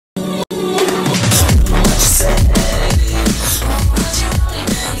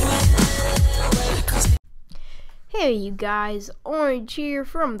Hey you guys, Orange here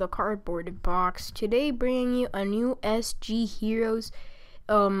from the Cardboard Box. Today bringing you a new SG Heroes.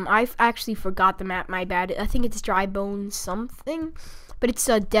 I've actually forgot the map, my bad. I think it's Dry Bones something, but it's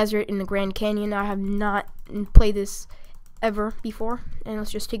a desert in the Grand Canyon. I have not played this ever before. And let's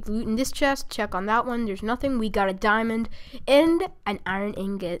just take the loot in this chest, check on that one. There's nothing. We got a diamond and an iron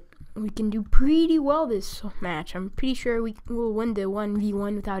ingot. We can do pretty well this match. I'm pretty sure we will win the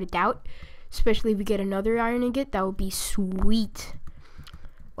 1v1 without a doubt. Especially if we get another iron ingot, that would be sweet.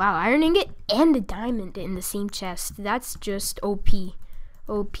 Wow, iron ingot and a diamond in the same chest. That's just OP.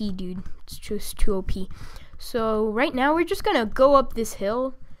 OP, dude. It's just too OP. So right now we're just gonna go up this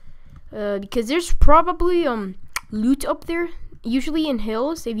hill. Because there's probably loot up there. Usually in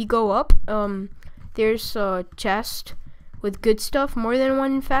hills, if you go up, there's a chest with good stuff. More than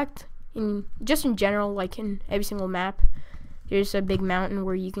one, in fact. Just in general, like in every single map. There's a big mountain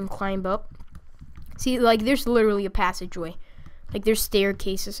where you can climb up. See, like, there's literally a passageway. Like, there's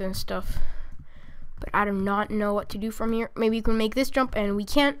staircases and stuff. But I do not know what to do from here. Maybe you can make this jump, and we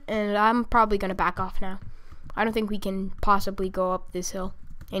can't. And I'm probably going to back off now. I don't think we can possibly go up this hill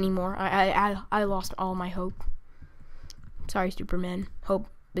anymore. I lost all my hope. Sorry, Superman. Hope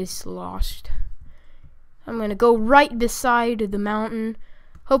is lost. I'm going to go right beside the mountain.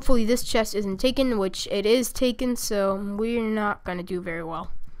 Hopefully this chest isn't taken, which it is taken, so we're not going to do very well.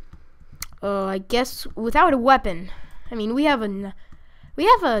 I guess without a weapon. I mean, we have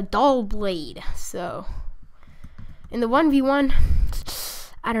a dull blade, so in the 1v1,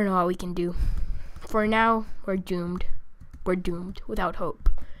 I don't know what we can do. For now, we're doomed. We're doomed without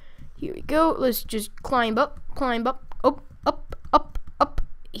hope. Here we go. Let's just climb up, up.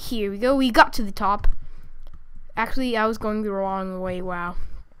 Here we go. We got to the top. Actually, I was going the wrong way. Wow.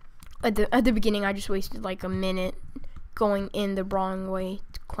 At the beginning, I just wasted like a minute going in the wrong way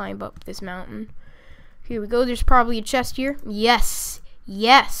to climb up this mountain. Here we go. There's probably a chest here. Yes.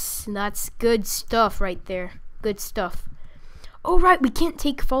 Yes. That's good stuff right there. Good stuff. Oh, right. We can't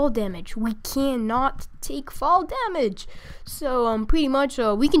take fall damage. We cannot take fall damage. So, pretty much,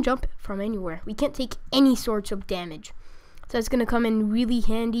 we can jump from anywhere. We can't take any sorts of damage. So, that's going to come in really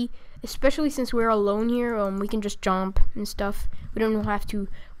handy. Especially since we're alone here, we can just jump and stuff. We don't have to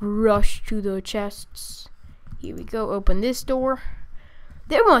rush to the chests. Here we go. Open this door.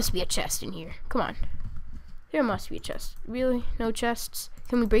 There must be a chest in here. Come on. There must be a chest. Really? No chests?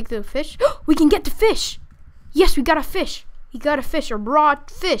 Can we break the fish? We can get the fish! Yes, we got a fish. We got a fish. A raw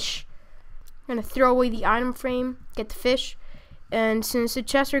fish. I'm going to throw away the item frame. Get the fish. And since the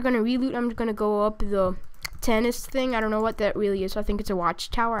chests are going to reloot, I'm just going to go up the tennis thing. I don't know what that really is. I think it's a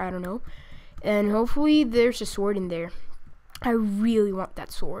watchtower. I don't know. And hopefully there's a sword in there. I really want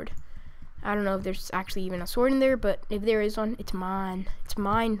that sword. I don't know if there's actually even a sword in there, but if there is one, it's mine. It's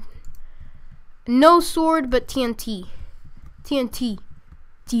mine. No sword, but TNT. TNT.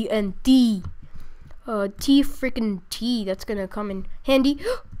 TNT. T freaking T. That's gonna come in handy.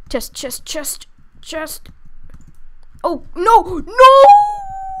 Chest. Oh, no!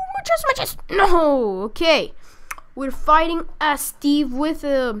 My chest! No! Okay. We're fighting Steve with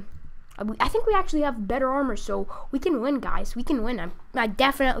a... I think we actually have better armor, so we can win, guys. We can win. I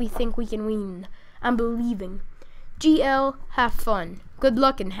definitely think we can win. I'm believing. GL, have fun. Good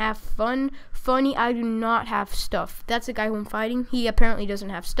luck and have fun. Funny, I do not have stuff. That's the guy who I'm fighting. He apparently doesn't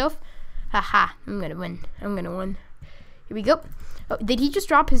have stuff. Haha, I'm gonna win. I'm gonna win. Here we go. Oh, did he just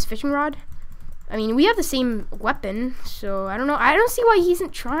drop his fishing rod? I mean, we have the same weapon, so I don't know. I don't see why he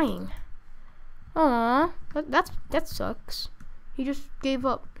isn't trying. Aww, that sucks. He just gave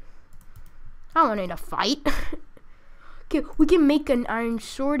up. I wanted to fight. Okay, we can make an iron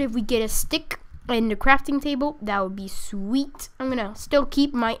sword if we get a stick and the crafting table. That would be sweet. I'm gonna still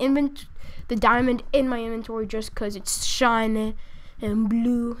keep my the diamond in my inventory just because it's shiny and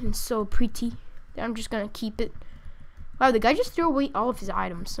blue and so pretty. I'm just gonna keep it. Wow, the guy just threw away all of his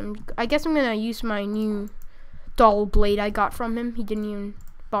items. I guess I'm gonna use my new dull blade I got from him. He didn't even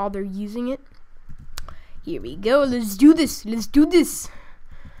bother using it. Here we go. Let's do this. Let's do this.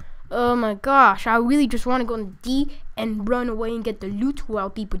 Oh my gosh, I really just want to go in D and run away and get the loot while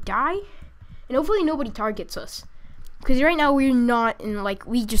people die. And hopefully nobody targets us. Because right now we're not in, like,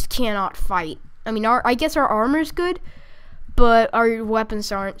 we just cannot fight. I mean, I guess our armor's good, but our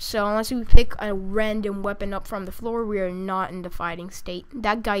weapons aren't. So unless we pick a random weapon up from the floor, we are not in the fighting state.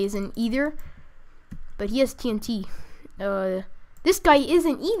 That guy isn't either, but he has TNT. This guy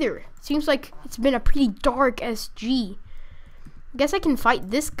isn't either. Seems like it's been a pretty dark SG. I guess I can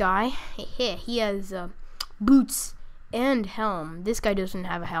fight this guy. He has boots and helm. This guy doesn't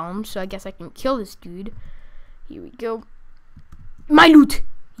have a helm, so I guess I can kill this dude. Here we go. My loot!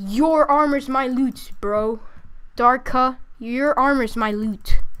 Your armor's my loot, bro. Darka, your armor's my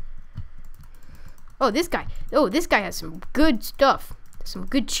loot. Oh, this guy. Oh, this guy has some good stuff. Some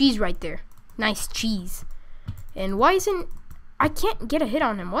good cheese right there. Nice cheese. And why isn't... I can't get a hit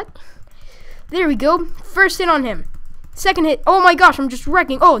on him. What? There we go. First hit on him. Second hit. Oh my gosh, I'm just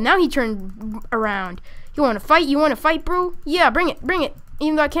wrecking. Oh, now he turned around. You want to fight? You want to fight, bro? Yeah, bring it. Bring it.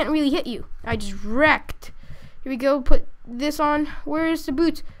 Even though I can't really hit you. I just wrecked. Here we go. Put this on. Where is the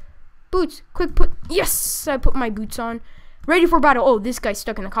boots? Boots. Quick, put... Yes! I put my boots on. Ready for battle. Oh, this guy's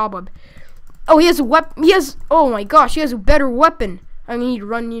stuck in a cobweb. Oh, he has a weapon. He has... Oh my gosh, he has a better weapon. I need to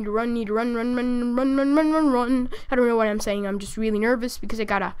run, run. I don't know what I'm saying. I'm just really nervous because I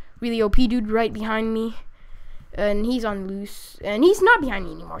got a really OP dude right behind me. And he's on loose. And he's not behind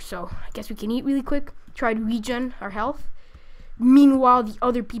me anymore, so I guess we can eat really quick. Try to regen our health. Meanwhile, the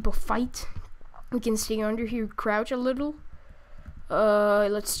other people fight. We can stay under here, crouch a little.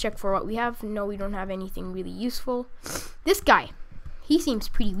 Let's check for what we have. No, we don't have anything really useful. This guy, he seems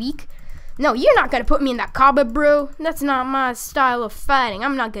pretty weak. No, you're not gonna put me in that cobweb, bro. That's not my style of fighting.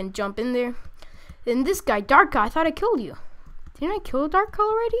 I'm not gonna jump in there. And this guy, Darka, I thought I killed you. Didn't I kill Darka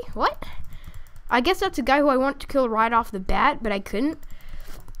already? What? I guess that's a guy who I want to kill right off the bat, but I couldn't.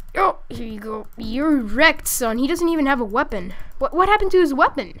 Oh, here you go. You're wrecked, son. He doesn't even have a weapon. What happened to his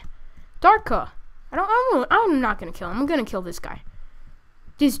weapon? Darka. I'm not gonna kill him. I'm gonna kill this guy.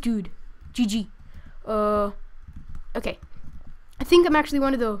 This dude. GG. Okay. I think I'm actually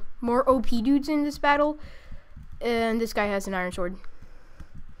one of the more OP dudes in this battle. And this guy has an iron sword.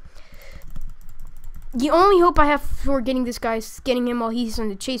 The only hope I have for getting this guy is getting him while he's on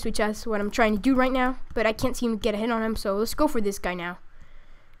the chase, which is what I'm trying to do right now. But I can't seem to get a hit on him, so let's go for this guy now.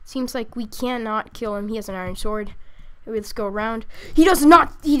 Seems like we cannot kill him. He has an iron sword. Let's go around. He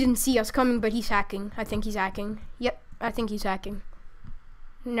didn't see us coming, but he's hacking. I think he's hacking. Yep, I think he's hacking.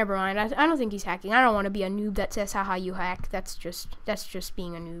 Never mind. I don't think he's hacking. I don't want to be a noob that says, haha, you hack. That's just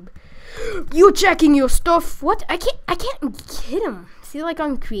being a noob. You checking your stuff. What? I can't hit him. Is he like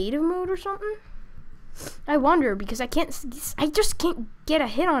on creative mode or something? I wonder because I just can't get a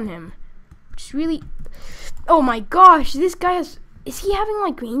hit on him. Just really... Oh my gosh, this guy is he having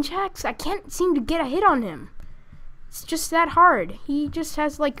like range hacks? I can't seem to get a hit on him. It's just that hard. He just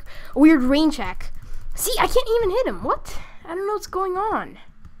has like a weird range hack. See, I can't even hit him. What? I don't know what's going on.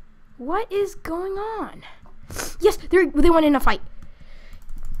 What is going on? Yes, they went in a fight.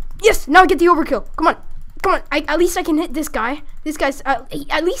 Yes, now I get the overkill. Come on. Come on. At least I can hit this guy. This guy's,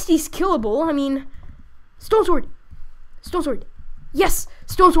 at least he's killable. I mean, stone sword. Stone sword. Yes,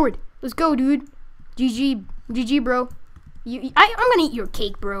 stone sword. Let's go, dude. GG. GG, bro. I'm gonna eat your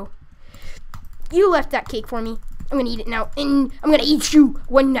cake, bro. You left that cake for me. I'm gonna eat it now. And I'm gonna eat you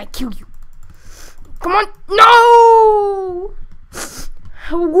when I kill you. Come on. No!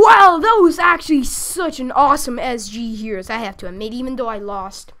 Wow, that was actually such an awesome SG heroes, I have to admit, even though I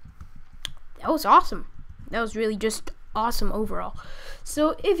lost. That was awesome. That was really just awesome overall.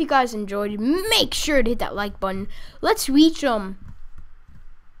 So if you guys enjoyed, make sure to hit that like button. Let's reach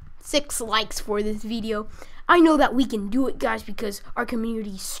 6 likes for this video. I know that we can do it, guys, because our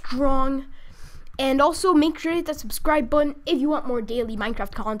community is strong. And also make sure to hit that subscribe button if you want more daily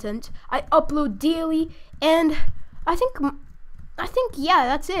Minecraft content. I upload daily, and I think yeah,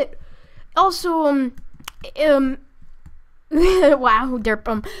 that's it. Also wow,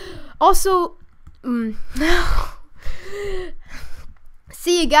 derp. Also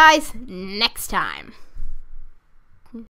see you guys next time.